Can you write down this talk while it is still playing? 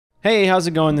Hey, how's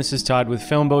it going? This is Todd with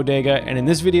Film Bodega, and in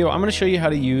this video I'm going to show you how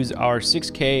to use our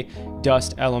 6K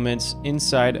dust elements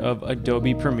inside of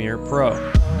Adobe Premiere Pro.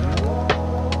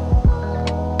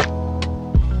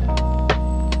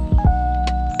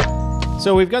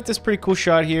 So we've got this pretty cool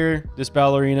shot here, this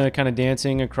ballerina kind of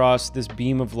dancing across this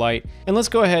beam of light, and let's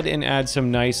go ahead and add some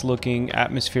nice looking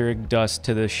atmospheric dust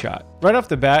to this shot. Right off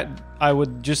the bat, I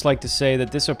would just like to say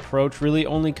that this approach really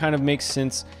only kind of makes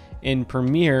sense in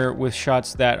Premiere with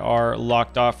shots that are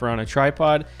locked off around a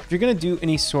tripod. If you're going to do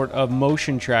any sort of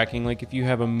motion tracking, like if you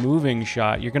have a moving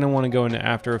shot, you're going to want to go into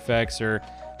After Effects or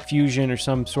Fusion or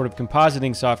some sort of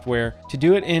compositing software. To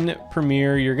do it in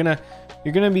Premiere, you're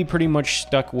gonna be pretty much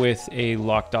stuck with a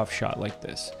locked off shot like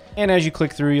this. And as you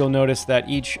click through, you'll notice that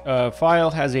each file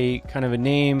has a kind of a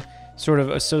name sort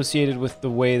of associated with the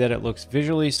way that it looks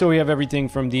visually. So we have everything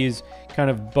from these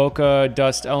kind of bokeh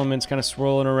dust elements kind of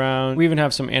swirling around. We even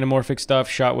have some anamorphic stuff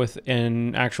shot with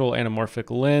an actual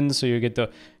anamorphic lens, so you get the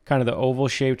kind of the oval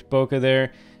shaped bokeh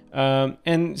there.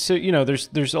 And so, you know,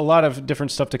 there's a lot of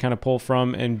different stuff to kind of pull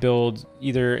from and build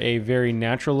either a very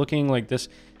natural looking, like this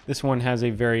one has a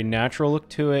very natural look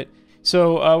to it.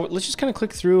 So let's just kind of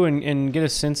click through and get a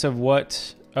sense of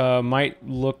what might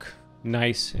look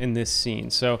nice in this scene.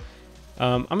 So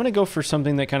I'm gonna go for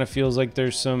something that kind of feels like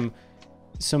there's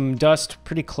some dust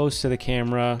pretty close to the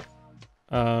camera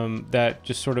that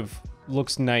just sort of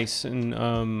looks nice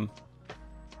and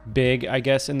big, I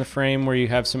guess, in the frame, where you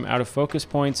have some out of focus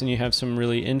points and you have some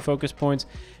really in focus points.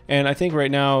 And I think right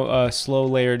now slow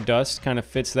layered dust kind of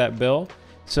fits that bill.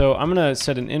 So I'm gonna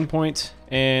set an in point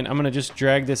and I'm gonna just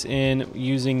drag this in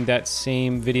using that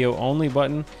same video only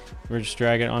button. We're just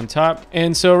dragging it on top.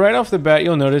 And so right off the bat,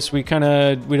 you'll notice we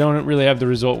don't really have the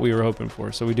result we were hoping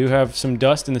for. So we do have some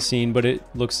dust in the scene, but it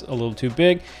looks a little too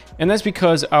big. And that's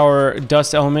because our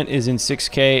dust element is in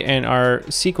 6K and our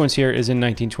sequence here is in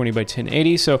 1920 by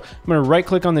 1080. So I'm gonna right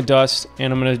click on the dust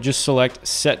and I'm gonna just select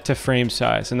set to frame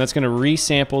size. And that's gonna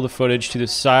resample the footage to the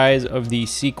size of the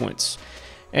sequence.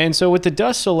 And so with the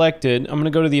dust selected, I'm gonna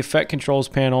go to the effect controls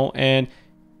panel and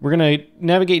we're gonna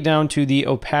navigate down to the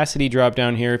opacity drop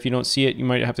down here. If you don't see it, you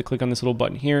might have to click on this little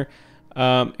button here.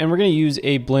 And we're gonna use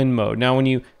a blend mode. Now, when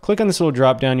you click on this little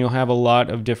drop down, you'll have a lot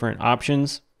of different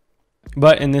options.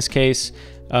 But in this case,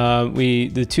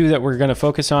 the two that we're gonna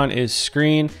focus on is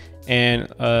screen and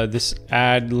this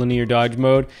add linear dodge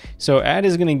mode. So add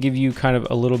is gonna give you kind of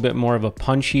a little bit more of a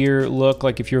punchier look.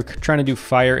 Like if you're trying to do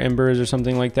fire embers or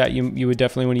something like that, you would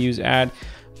definitely wanna use add.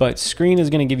 But screen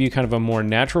is going to give you kind of a more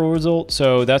natural result,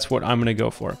 so that's what I'm going to go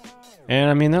for. And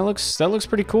I mean, that looks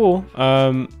pretty cool.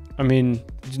 I mean,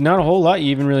 not a whole lot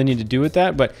you even really need to do with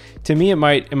that, but to me it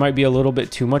might be a little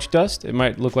bit too much dust. It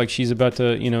might look like she's about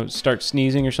to, you know, start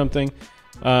sneezing or something.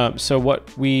 So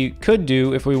what we could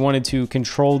do if we wanted to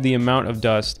control the amount of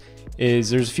dust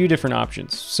is there's a few different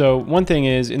options. So one thing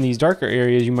is, in these darker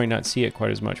areas you might not see it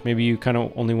quite as much. Maybe you kind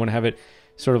of only want to have it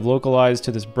sort of localized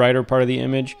to this brighter part of the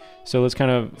image. So let's kind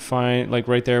of find like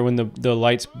right there when the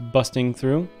light's busting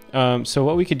through. So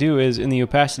what we could do is in the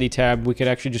opacity tab, we could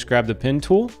actually just grab the pen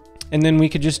tool and then we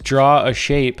could just draw a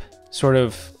shape, sort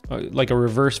of like a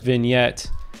reverse vignette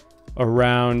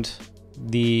around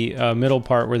the middle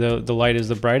part where the light is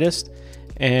the brightest.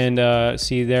 And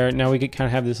see there, now we could kind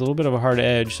of have this little bit of a hard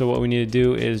edge. So what we need to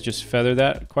do is just feather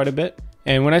that quite a bit.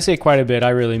 And when I say quite a bit, I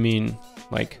really mean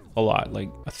like a lot, like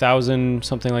 1,000,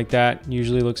 something like that.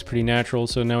 Usually looks pretty natural.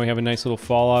 So now we have a nice little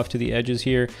fall off to the edges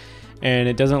here. And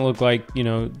it doesn't look like, you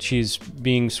know, she's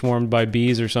being swarmed by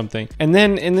bees or something. And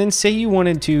then say you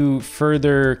wanted to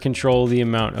further control the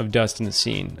amount of dust in the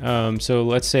scene. So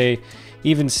let's say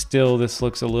even still, this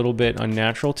looks a little bit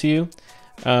unnatural to you.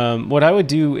 What I would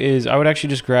do is I would actually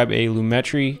just grab a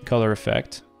Lumetri color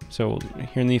effect. So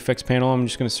here in the effects panel, I'm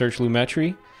just gonna search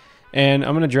Lumetri. And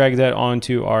I'm gonna drag that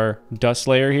onto our dust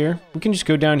layer here. We can just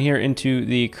go down here into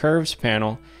the curves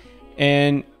panel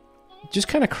and just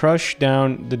kind of crush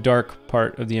down the dark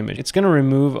part of the image. It's gonna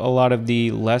remove a lot of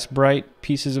the less bright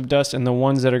pieces of dust, and the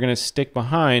ones that are gonna stick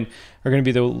behind are gonna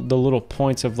be the little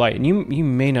points of light. And you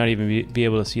may not even be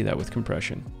able to see that with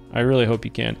compression. I really hope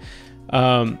you can.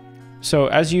 So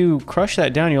as you crush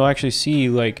that down, you'll actually see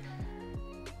like,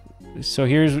 so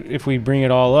here's if we bring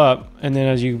it all up, and then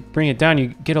as you bring it down, you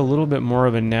get a little bit more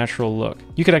of a natural look.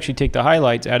 You could actually take the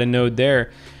highlights, add a node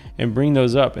there, and bring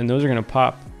those up, and those are gonna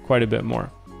pop quite a bit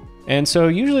more. And so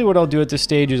usually what I'll do at this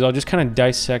stage is I'll just kind of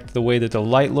dissect the way that the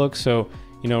light looks. So,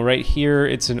 you know, right here,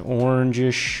 it's an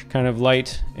orangish kind of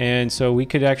light. And so we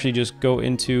could actually just go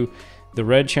into the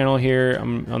red channel here.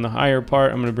 I'm on the higher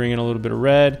part, I'm gonna bring in a little bit of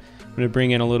red. I'm gonna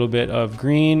bring in a little bit of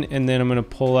green, and then I'm gonna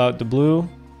pull out the blue.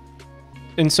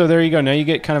 And so there you go. Now you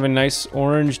get kind of a nice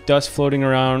orange dust floating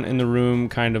around in the room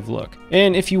kind of look.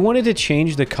 And if you wanted to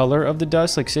change the color of the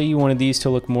dust, like say you wanted these to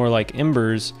look more like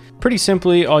embers, pretty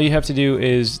simply, all you have to do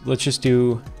is, let's just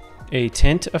do a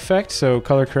tint effect. So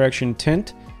color correction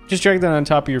tint. Just drag that on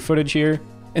top of your footage here.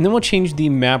 And then we'll change the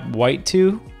map white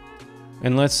to,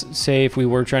 and let's say if we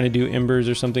were trying to do embers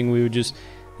or something, we would just,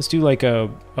 let's do like a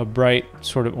bright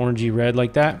sort of orangey red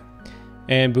like that.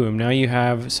 And boom, now you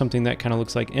have something that kind of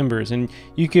looks like embers. And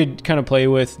you could kind of play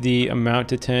with the amount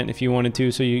to tint if you wanted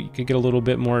to, so you could get a little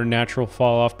bit more natural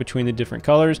fall off between the different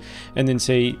colors. And then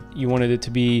say you wanted it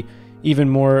to be even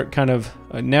more kind of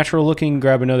natural looking,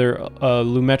 grab another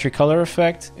lumetric color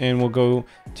effect, and we'll go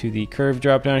to the curve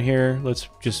drop down here. Let's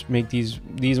just make these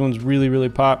ones really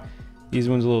pop. These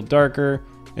ones a little darker,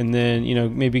 and then, you know,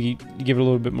 maybe give it a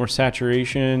little bit more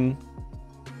saturation.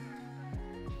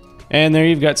 And there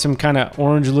you've got some kind of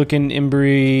orange looking,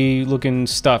 embery looking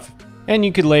stuff. And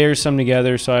you could layer some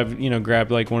together. So I've, you know,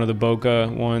 grabbed like one of the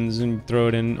bokeh ones and throw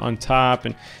it in on top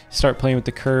and start playing with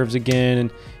the curves again.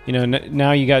 And, you know,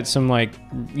 now you got some like,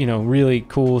 you know, really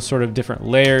cool sort of different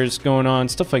layers going on,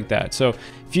 stuff like that. So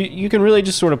if you can really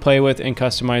just sort of play with and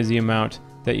customize the amount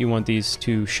that you want these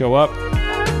to show up.